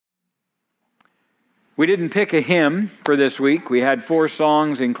We didn't pick a hymn for this week. We had 4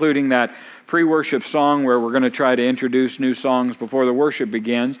 songs, including that pre-worship song where we're going to try to introduce new songs before the worship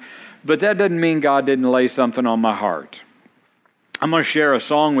begins. But that doesn't mean God didn't lay something on my heart. I'm going to share a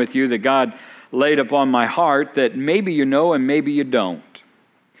song with you that God laid upon my heart that maybe you know and maybe you don't.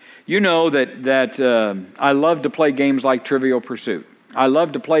 You know that I love to play games like Trivial Pursuit. I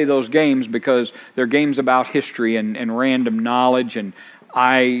love to play those games because they're games about history and random knowledge, and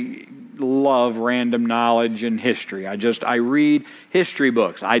I love random knowledge and history. I read history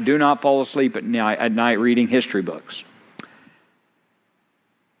books. I do not fall asleep at night reading history books.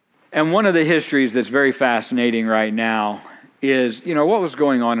 And one of the histories that's very fascinating right now is, what was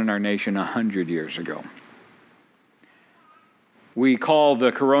going on in our nation 100 years ago. We call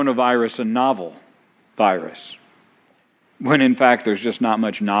the coronavirus a novel virus, when in fact there's just not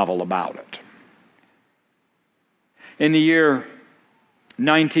much novel about it. In the year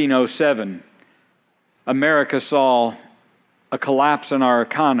 1907, America saw a collapse in our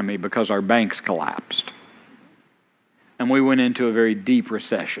economy because our banks collapsed. And we went into a very deep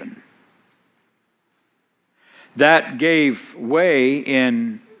recession. That gave way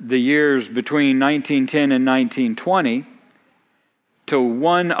in the years between 1910 and 1920 to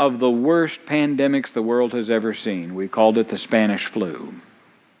one of the worst pandemics the world has ever seen. We called it the Spanish flu.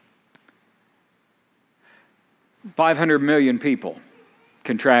 500 million people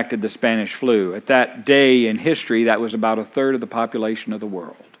contracted the Spanish flu. At that day in history, that was about 1/3 of the population of the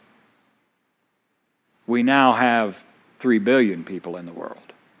world. We now have 3 billion people in the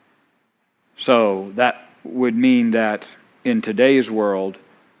world. So that would mean that in today's world,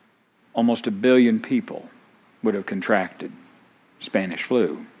 almost 1 billion people would have contracted Spanish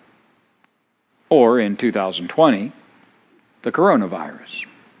flu. Or in 2020, the coronavirus.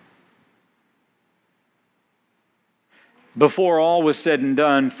 Before all was said and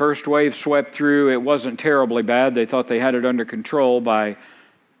done, first wave swept through. It wasn't terribly bad. They thought they had it under control. By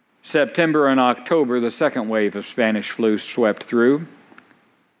September and October, the second wave of Spanish flu swept through.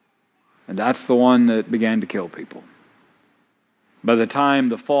 And that's the one that began to kill people. By the time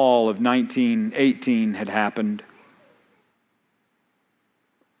the fall of 1918 had happened,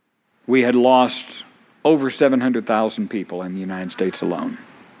 we had lost over 700,000 people in the United States alone.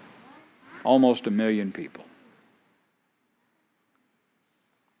 Almost 1 million people.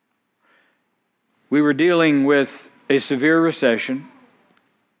 We were dealing with a severe recession.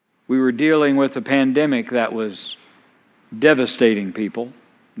 We were dealing with a pandemic that was devastating people,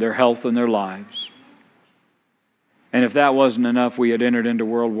 their health and their lives. And if that wasn't enough, we had entered into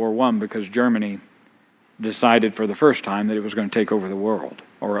World War I because Germany decided for the first time that it was going to take over the world,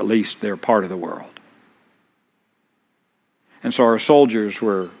 or at least their part of the world. And so our soldiers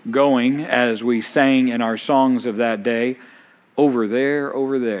were going, as we sang in our songs of that day, over there,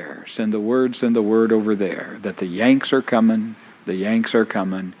 send the word over there, that the Yanks are coming,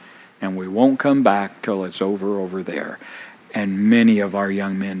 and we won't come back till it's over there. And many of our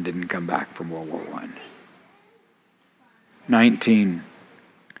young men didn't come back from World War I.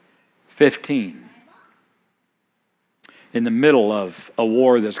 1915, in the middle of a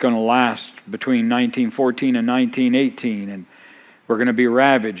war that's going to last between 1914 and 1918, and we're going to be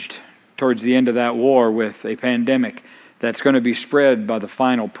ravaged towards the end of that war with a pandemic that's going to be spread by the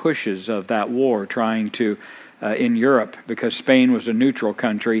final pushes of that war, trying to, in Europe, because Spain was a neutral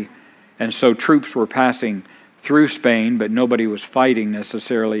country, and so troops were passing through Spain, but nobody was fighting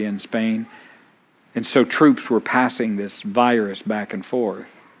necessarily in Spain. And so troops were passing this virus back and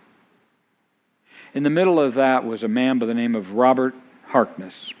forth. In the middle of that was a man by the name of Robert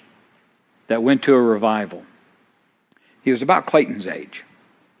Harkness that went to a revival. He was about Clayton's age.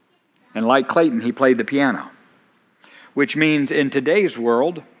 And like Clayton, he played the piano, which means in today's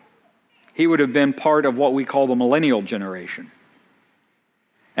world, he would have been part of what we call the millennial generation.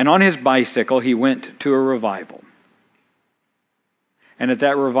 And on his bicycle, he went to a revival. And at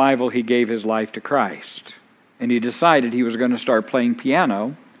that revival, he gave his life to Christ. And he decided he was going to start playing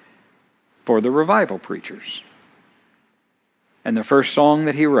piano for the revival preachers. And the first song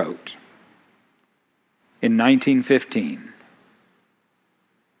that he wrote in 1915,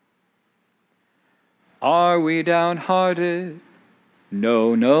 "Are we downhearted?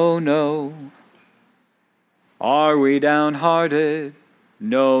 No, no, no. Are we downhearted?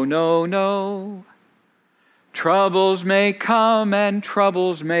 No, no, no. Troubles may come and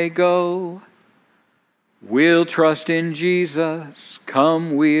troubles may go. We'll trust in Jesus,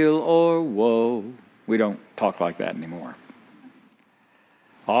 come weal or woe." We don't talk like that anymore.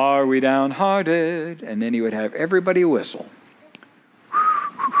 "Are we downhearted?" And then he would have everybody whistle.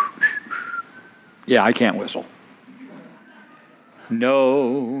 Yeah, I can't whistle.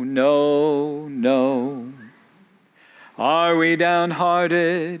 No, no, no. Are we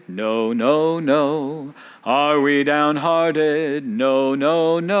downhearted? No, no, no. Are we downhearted? No,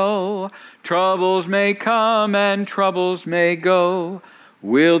 no, no. Troubles may come and troubles may go.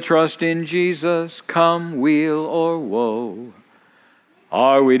 We'll trust in Jesus, come weal or woe.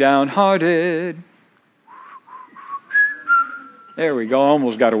 Are we downhearted? There we go,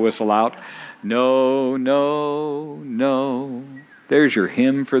 almost got a whistle out. No, no, no. There's your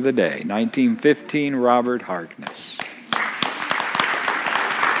hymn for the day, 1915, Robert Harkness.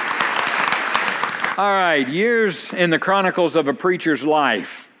 All right, years in the chronicles of a preacher's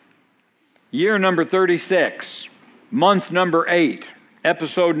life. Year number 36, month number 8,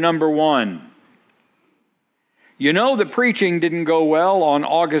 episode number 1. You know that preaching didn't go well on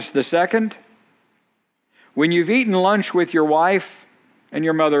August the 2nd? When you've eaten lunch with your wife and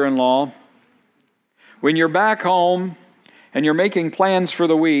your mother-in-law, when you're back home and you're making plans for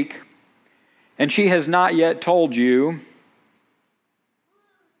the week, and she has not yet told you,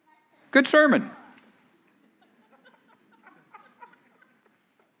 good sermon.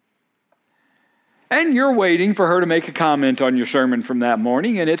 And you're waiting for her to make a comment on your sermon from that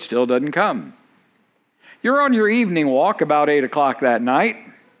morning, and it still doesn't come. You're on your evening walk about 8 o'clock that night,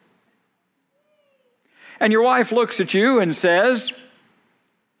 and your wife looks at you and says,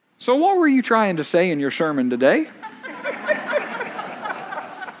 "So what were you trying to say in your sermon today?"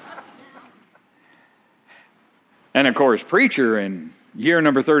 And of course, preacher in year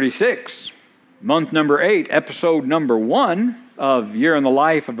number 36, month number 8, episode number 1 of Year in the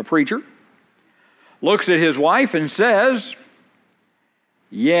Life of a Preacher, looks at his wife and says,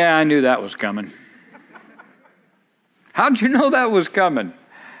 "Yeah, I knew that was coming." How'd you know that was coming?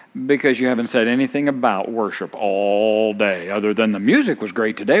 Because you haven't said anything about worship all day, other than the music was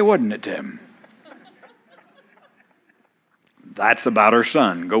great today, wasn't it, Tim? That's about her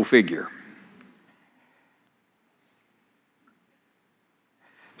son. Go figure.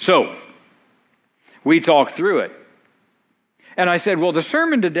 So, we talked through it. And I said, well, the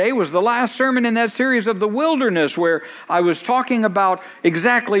sermon today was the last sermon in that series of the wilderness, where I was talking about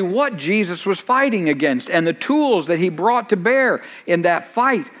exactly what Jesus was fighting against and the tools that he brought to bear in that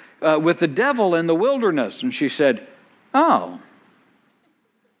fight with the devil in the wilderness. And she said, oh,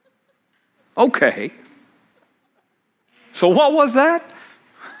 okay. So what was that?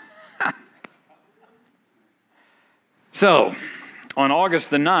 So, on August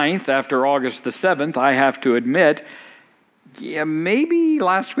the 9th, after August the 7th, I have to admit, yeah, maybe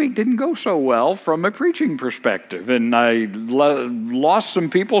last week didn't go so well from a preaching perspective. And I lost some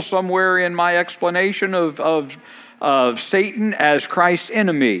people somewhere in my explanation of Satan as Christ's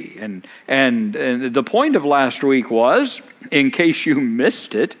enemy. And the point of last week was, in case you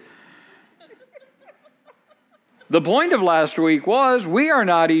missed it, the point of last week was, we are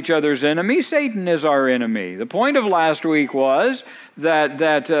not each other's enemy. Satan is our enemy. The point of last week was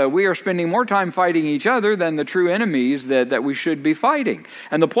that we are spending more time fighting each other than the true enemies that we should be fighting.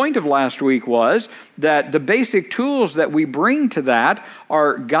 And the point of last week was that the basic tools that we bring to that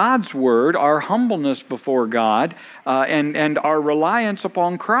are God's Word, our humbleness before God, and our reliance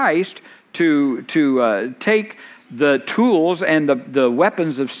upon Christ to take the tools and the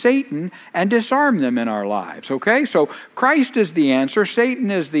weapons of Satan and disarm them in our lives, okay? So Christ is the answer, Satan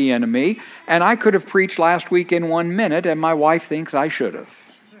is the enemy, and I could have preached last week in 1 minute, and my wife thinks I should have.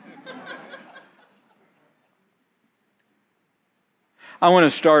 I want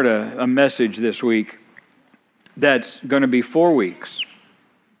to start a message this week that's going to be 4 weeks.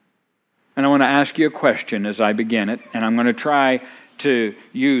 And I want to ask you a question as I begin it, and I'm going to try to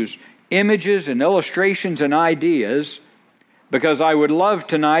use images and illustrations and ideas, because I would love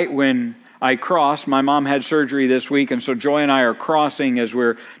tonight when I cross. My mom had surgery this week, and so Joy and I are crossing as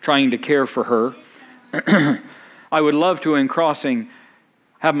we're trying to care for her. I would love to, in crossing,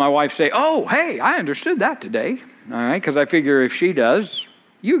 have my wife say, "Oh, hey, I understood that today." All right, because I figure if she does,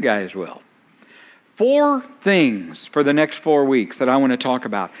 you guys will. 4 things for the next 4 weeks that I want to talk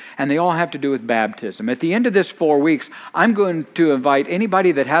about, and they all have to do with baptism. At the end of this 4 weeks, I'm going to invite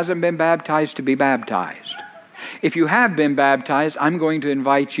anybody that hasn't been baptized to be baptized. If you have been baptized, I'm going to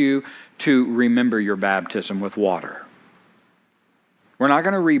invite you to remember your baptism with water. We're not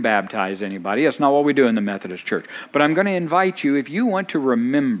going to rebaptize anybody. That's not what we do in the Methodist Church. But I'm going to invite you, if you want to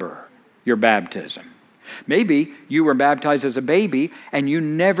remember your baptism. Maybe you were baptized as a baby and you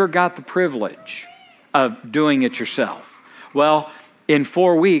never got the privilege of doing it yourself. Well, in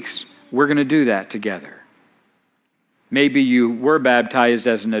 4 weeks, we're going to do that together. Maybe you were baptized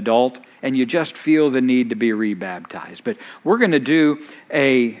as an adult and you just feel the need to be rebaptized. But we're going to do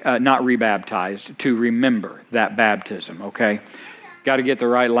not rebaptized, to remember that baptism, okay? Got to get the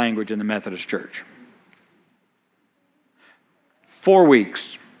right language in the Methodist Church. 4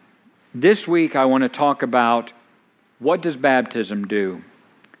 weeks. This week I want to talk about what does baptism do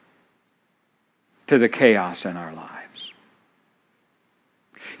to the chaos in our lives.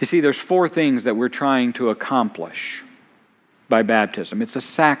 You see, there's 4 things that we're trying to accomplish by baptism. It's a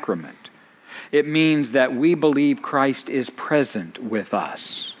sacrament. It means that we believe Christ is present with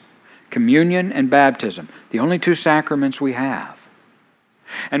us. Communion and baptism, the only 2 sacraments we have.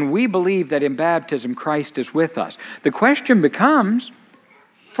 And we believe that in baptism Christ is with us. The question becomes,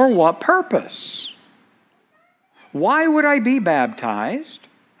 for what purpose? Why would I be baptized?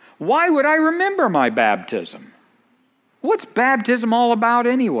 Why would I remember my baptism? What's baptism all about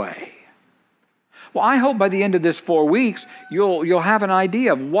anyway? Well, I hope by the end of this 4 weeks, you'll have an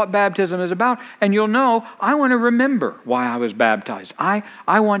idea of what baptism is about, and you'll know, I want to remember why I was baptized. I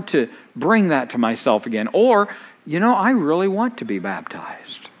want to bring that to myself again. Or, I really want to be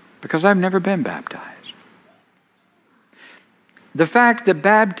baptized because I've never been baptized. The fact that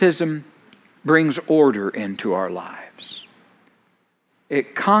baptism brings order into our lives.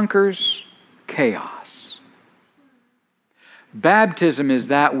 It conquers chaos. Baptism is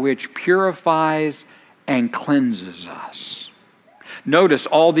that which purifies and cleanses us. Notice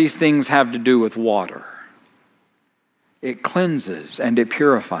all these things have to do with water. It cleanses and it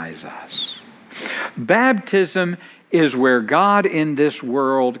purifies us. Baptism is where God in this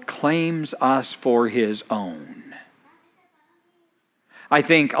world claims us for His own. I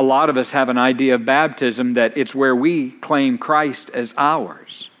think a lot of us have an idea of baptism that it's where we claim Christ as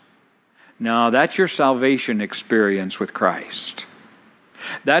ours. No, that's your salvation experience with Christ.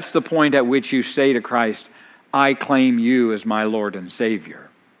 That's the point at which you say to Christ, I claim you as my Lord and Savior.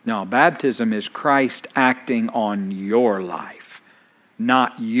 No, baptism is Christ acting on your life,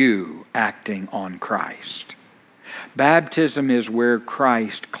 not you acting on Christ. Baptism is where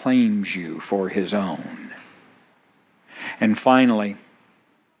Christ claims you for His own. And finally,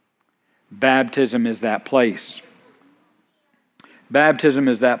 baptism is that place. Baptism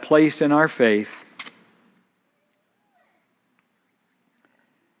is that place in our faith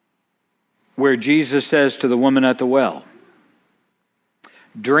where Jesus says to the woman at the well,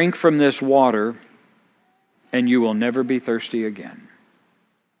 drink from this water and you will never be thirsty again.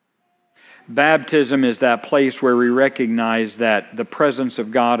 Baptism is that place where we recognize that the presence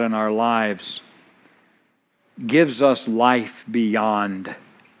of God in our lives gives us life beyond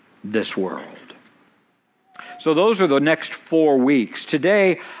this world. So those are the next 4 weeks.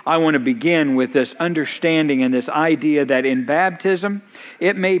 Today, I want to begin with this understanding and this idea that in baptism,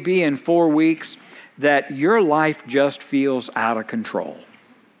 it may be in 4 weeks that your life just feels out of control.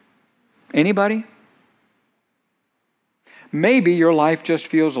 Anybody? Maybe your life just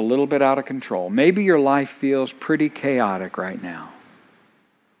feels a little bit out of control. Maybe your life feels pretty chaotic right now.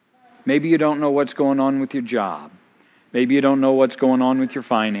 Maybe you don't know what's going on with your job. Maybe you don't know what's going on with your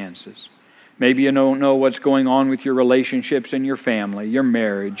finances. Maybe you don't know what's going on with your relationships in your family, your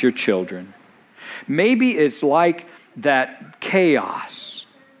marriage, your children. Maybe it's like that chaos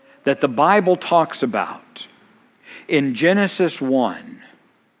that the Bible talks about in Genesis 1.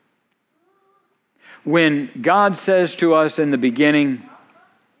 When God says to us in the beginning,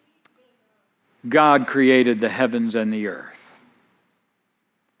 God created the heavens and the earth.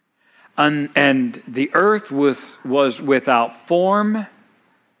 And the earth was without form,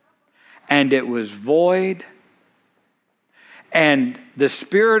 and it was void, and the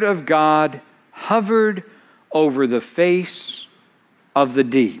Spirit of God hovered over the face of the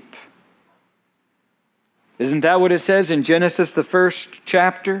deep. Isn't that what it says in Genesis, the first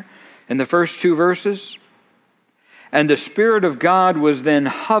chapter, in the first 2 verses? And the Spirit of God was then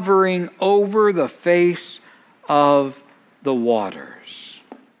hovering over the face of the waters.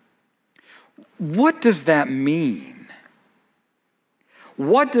 What does that mean?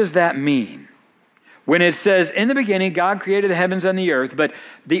 What does that mean? When it says, in the beginning, God created the heavens and the earth, but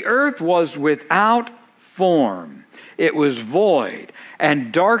the earth was without form. It was void,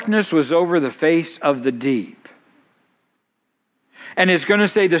 and darkness was over the face of the deep. And it's going to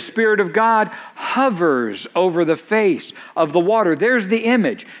say the Spirit of God hovers over the face of the water. There's the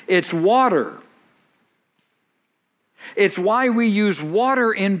image. It's water. It's why we use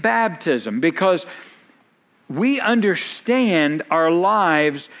water in baptism, because we understand our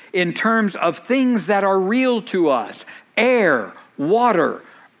lives in terms of things that are real to us. Air, water,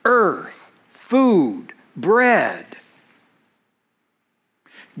 earth, food, bread.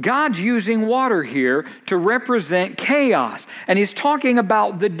 God's using water here to represent chaos. And He's talking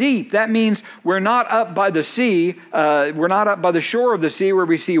about the deep. That means we're not up by the sea. We're not up by the shore of the sea where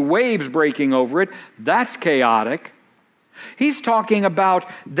we see waves breaking over it. That's chaotic. He's talking about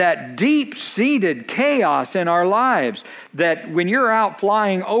that deep-seated chaos in our lives, that when you're out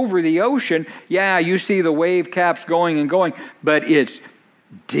flying over the ocean, yeah, you see the wave caps going and going, but it's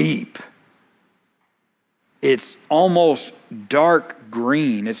deep. It's almost dark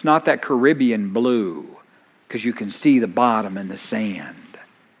green. It's not that Caribbean blue, because you can see the bottom and the sand.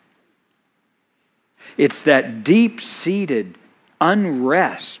 It's that deep-seated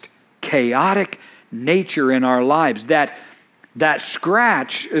unrest, chaotic nature in our lives, that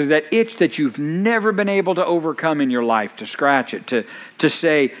scratch, that itch that you've never been able to overcome in your life, to scratch it, to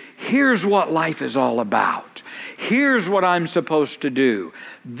say, here's what life is all about. Here's what I'm supposed to do.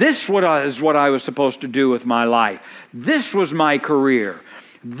 This is what I was supposed to do with my life. This was my career.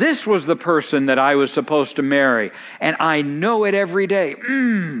 This was the person that I was supposed to marry. And I know it every day.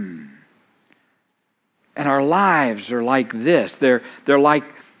 And our lives are like this. They're like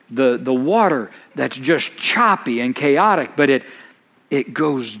the water that's just choppy and chaotic, but it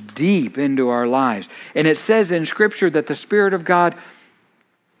goes deep into our lives. And it says in Scripture that the Spirit of God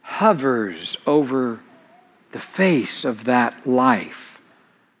hovers over the face of that life,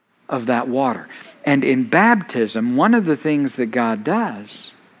 of that water. And in baptism, one of the things that God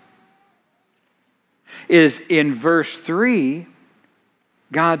does is in verse 3,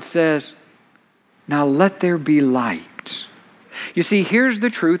 God says, now let there be light. You see, here's the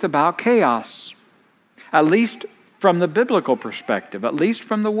truth about chaos, at least from the biblical perspective, at least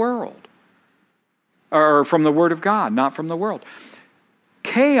from the world, or from the Word of God, not from the world.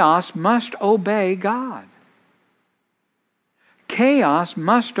 Chaos must obey God. Chaos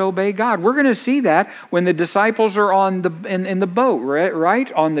must obey God. We're going to see that when the disciples are on in the boat,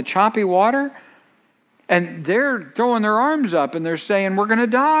 right? On the choppy water. And they're throwing their arms up and they're saying, we're going to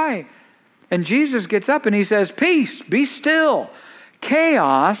die. And Jesus gets up and He says, peace, be still.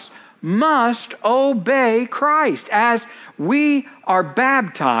 Chaos must obey Christ. As we are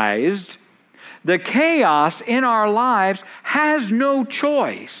baptized, the chaos in our lives has no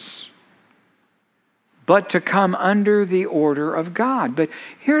choice but to come under the order of God. But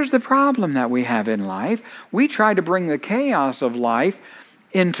here's the problem that we have in life. We try to bring the chaos of life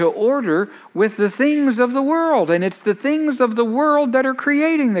into order with the things of the world. And it's the things of the world that are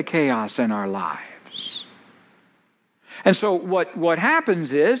creating the chaos in our lives. And so what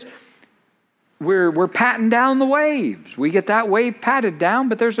happens is we're patting down the waves. We get that wave patted down,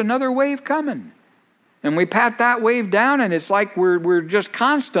 but there's another wave coming. And we pat that wave down, and it's like we're just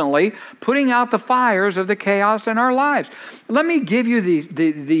constantly putting out the fires of the chaos in our lives. Let me give you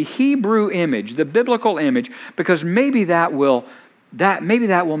the Hebrew image, the biblical image, because maybe that will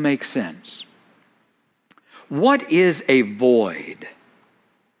make sense. What is a void?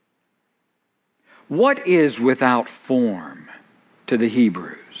 What is without form to the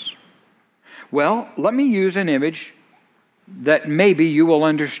Hebrews? Well, let me use an image that maybe you will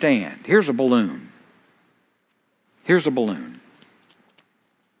understand. Here's a balloon. Here's a balloon.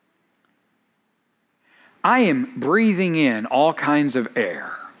 I am breathing in all kinds of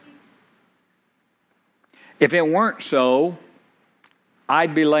air. If it weren't so,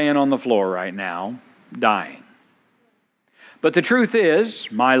 I'd be laying on the floor right now, dying. But the truth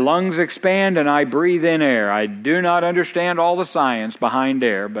is, my lungs expand and I breathe in air. I do not understand all the science behind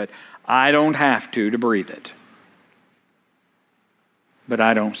air, but I don't have to breathe it. But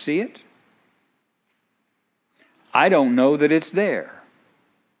I don't see it. I don't know that it's there.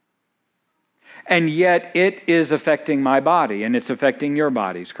 And yet it is affecting my body, and it's affecting your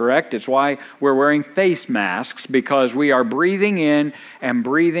bodies, correct? It's why we're wearing face masks, because we are breathing in and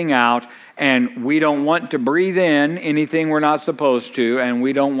breathing out, and we don't want to breathe in anything we're not supposed to, and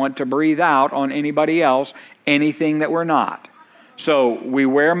we don't want to breathe out on anybody else anything that we're not. So we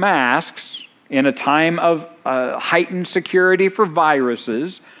wear masks in a time of heightened security for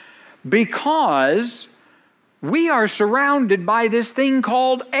viruses, because we are surrounded by this thing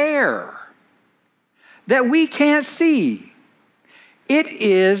called air that we can't see. It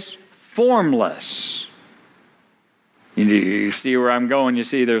is formless. You see where I'm going? You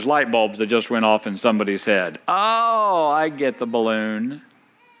see there's light bulbs that just went off in somebody's head. Oh, I get the balloon.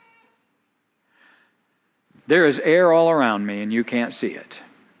 There is air all around me and you can't see it.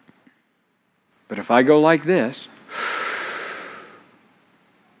 But if I go like this,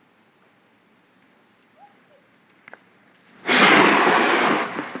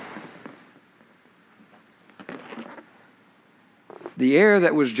 the air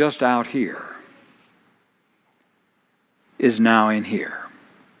that was just out here is now in here.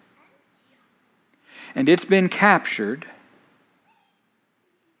 And it's been captured,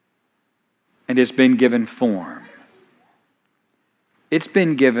 and it's been given form. It's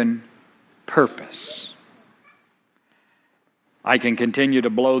been given purpose. I can continue to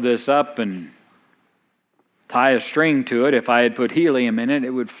blow this up and tie a string to it. If I had put helium in it,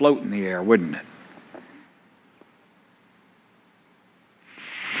 it would float in the air, wouldn't it?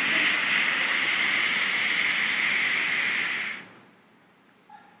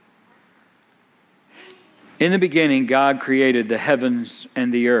 In the beginning, God created the heavens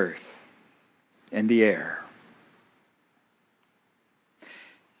and the earth and the air.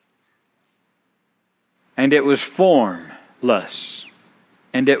 And it was formless,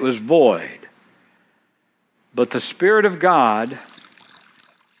 and it was void. But the Spirit of God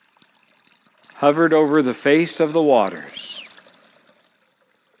hovered over the face of the waters.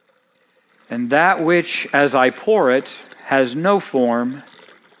 And that which, as I pour it, has no form,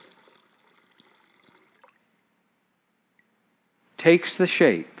 takes the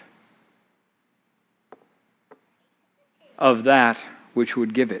shape of that which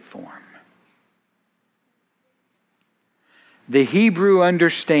would give it form. The Hebrew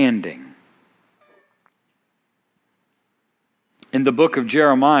understanding in the book of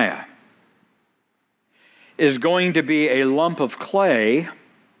Jeremiah is going to be a lump of clay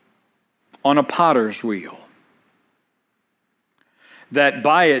on a potter's wheel that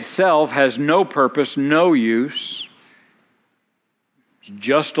by itself has no purpose, no use. It's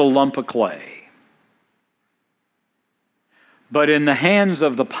just a lump of clay. But in the hands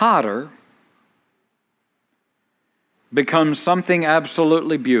of the potter becomes something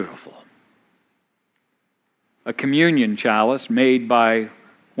absolutely beautiful. A communion chalice made by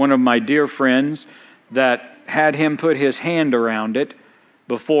one of my dear friends that had him put his hand around it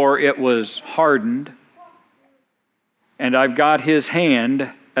before it was hardened. And I've got his hand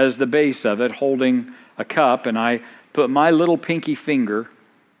as the base of it holding a cup, and I put my little pinky finger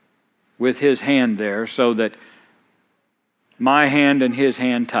with his hand there so that my hand and his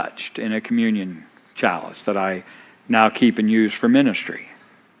hand touched in a communion chalice that I now keep and use for ministry.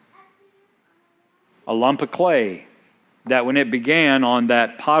 A lump of clay that when it began on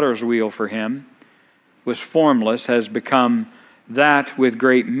that potter's wheel for him was formless has become that with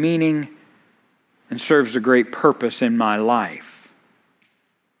great meaning and serves a great purpose in my life.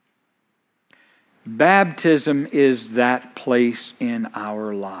 Baptism is that place in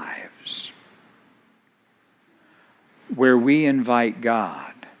our lives where we invite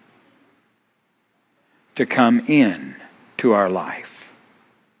God to come in to our life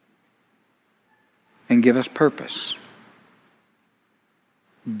and give us purpose,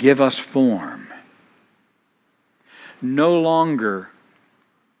 give us form. No longer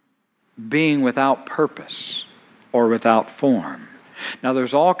being without purpose or without form. Now,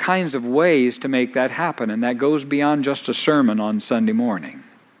 there's all kinds of ways to make that happen, and that goes beyond just a sermon on Sunday morning.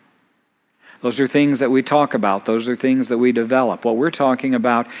 Those are things that we talk about. Those are things that we develop. What we're talking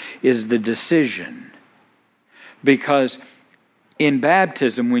about is the decision. Because in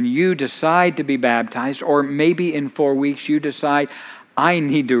baptism, when you decide to be baptized, or maybe in 4 weeks you decide, I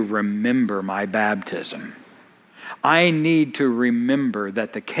need to remember my baptism. I need to remember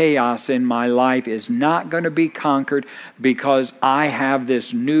that the chaos in my life is not going to be conquered because I have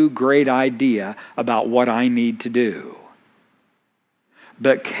this new great idea about what I need to do.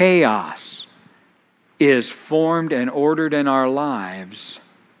 But chaos is formed and ordered in our lives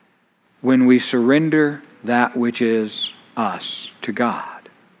when we surrender that which is us to God.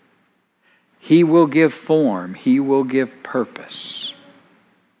 He will give form. He will give purpose.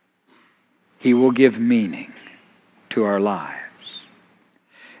 He will give meaning to our lives.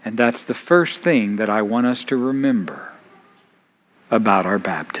 And that's the first thing that I want us to remember about our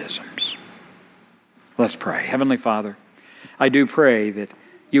baptisms. Let's pray. Heavenly Father, I do pray that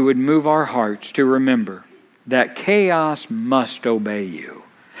you would move our hearts to remember that chaos must obey you.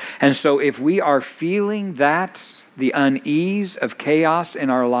 And so if we are feeling that, the unease of chaos in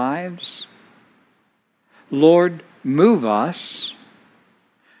our lives, Lord, move us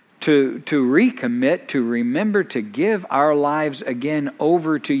to recommit, to remember to give our lives again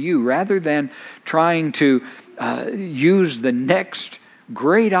over to you rather than trying to use the next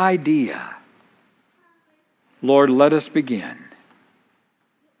great idea. Lord, let us begin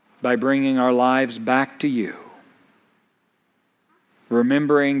by bringing our lives back to you,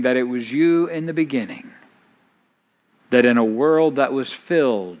 remembering that it was you in the beginning, that in a world that was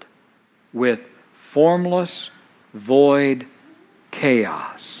filled with formless, void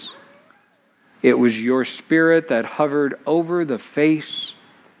chaos, it was your Spirit that hovered over the face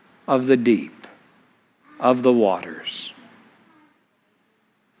of the deep, of the waters,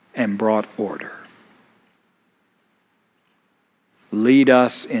 and brought order. Lead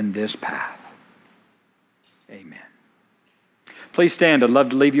us in this path. Amen. Please stand. I'd love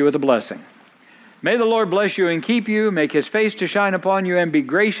to leave you with a blessing. May the Lord bless you and keep you, make his face to shine upon you and be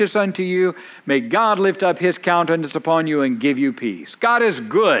gracious unto you. May God lift up his countenance upon you and give you peace. God is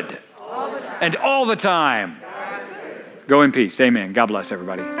good and all the time. Go in peace. Amen. God bless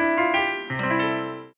everybody.